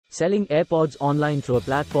Selling AirPods online through a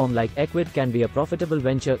platform like Ecwid can be a profitable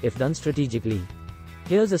venture if done strategically.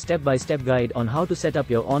 Here's a step-by-step guide on how to set up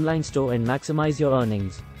your online store and maximize your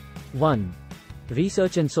earnings. 1.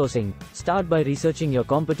 Research and sourcing. Start by researching your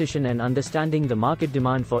competition and understanding the market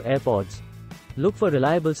demand for AirPods. Look for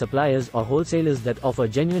reliable suppliers or wholesalers that offer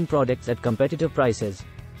genuine products at competitive prices.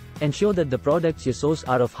 Ensure that the products you source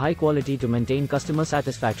are of high quality to maintain customer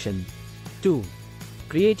satisfaction. 2.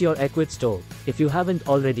 Create your Ecwid store. If you haven't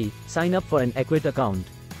already, sign up for an Ecwid account.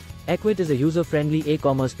 Ecwid is a user-friendly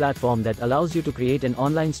e-commerce platform that allows you to create an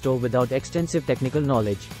online store without extensive technical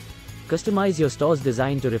knowledge. Customize your store's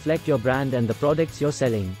design to reflect your brand and the products you're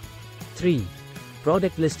selling. 3.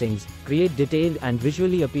 Product listings. Create detailed and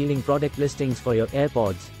visually appealing product listings for your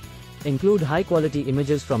AirPods. Include high-quality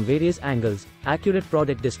images from various angles, accurate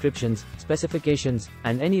product descriptions, specifications,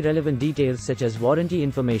 and any relevant details such as warranty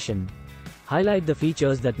information. Highlight the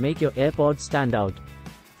features that make your AirPods stand out.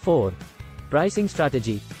 4. Pricing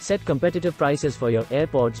strategy. Set competitive prices for your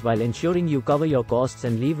AirPods while ensuring you cover your costs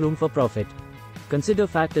and leave room for profit. Consider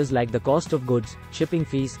factors like the cost of goods, shipping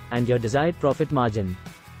fees, and your desired profit margin.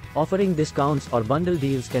 Offering discounts or bundle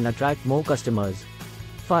deals can attract more customers.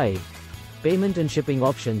 5. Payment and shipping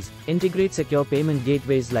options. Integrate secure payment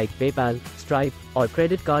gateways like PayPal, Stripe, or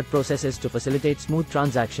credit card processes to facilitate smooth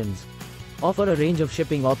transactions. Offer a range of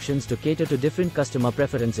shipping options to cater to different customer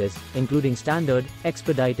preferences, including standard,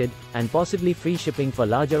 expedited, and possibly free shipping for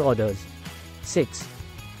larger orders. 6.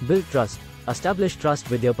 Build trust. Establish trust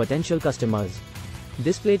with your potential customers.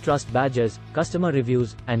 Display trust badges, customer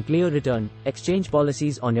reviews, and clear return exchange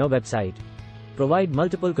policies on your website. Provide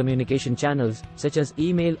multiple communication channels, such as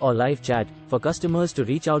email or live chat, for customers to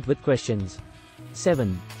reach out with questions.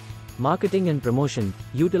 7. Marketing and promotion.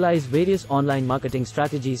 Utilize various online marketing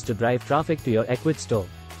strategies to drive traffic to your Ecwid store.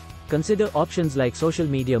 Consider options like social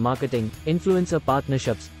media marketing, influencer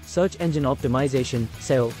partnerships, search engine optimization,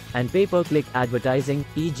 SEO, and pay-per-click advertising,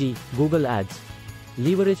 e.g., Google Ads.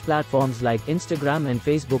 Leverage platforms like Instagram and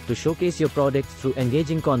Facebook to showcase your products through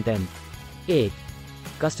engaging content. 8.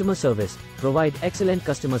 Customer service. Provide excellent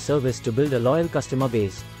customer service to build a loyal customer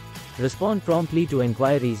base. Respond promptly to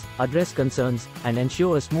inquiries, address concerns, and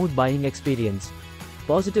ensure a smooth buying experience.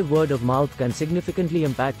 Positive word of mouth can significantly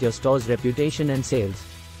impact your store's reputation and sales.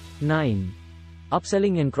 9.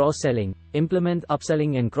 Upselling and cross-selling. Implement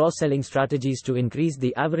upselling and cross-selling strategies to increase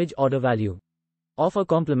the average order value. Offer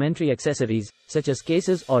complimentary accessories, such as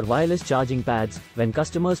cases or wireless charging pads, when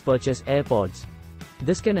customers purchase AirPods.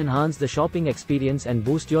 This can enhance the shopping experience and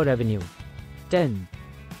boost your revenue. 10.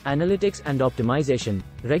 Analytics and optimization.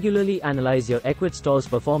 Regularly analyze your Ecwid store's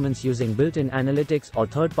performance using built-in analytics or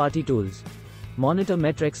third-party tools. Monitor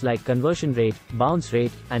metrics like conversion rate, bounce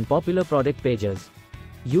rate, and popular product pages.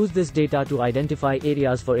 Use this data to identify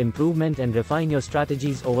areas for improvement and refine your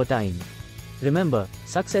strategies over time. Remember,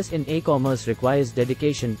 success in e-commerce requires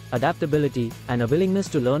dedication, adaptability, and a willingness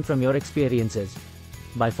to learn from your experiences.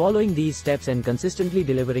 By following these steps and consistently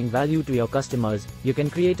delivering value to your customers, you can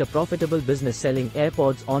create a profitable business selling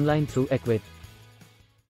AirPods online through Ecwid.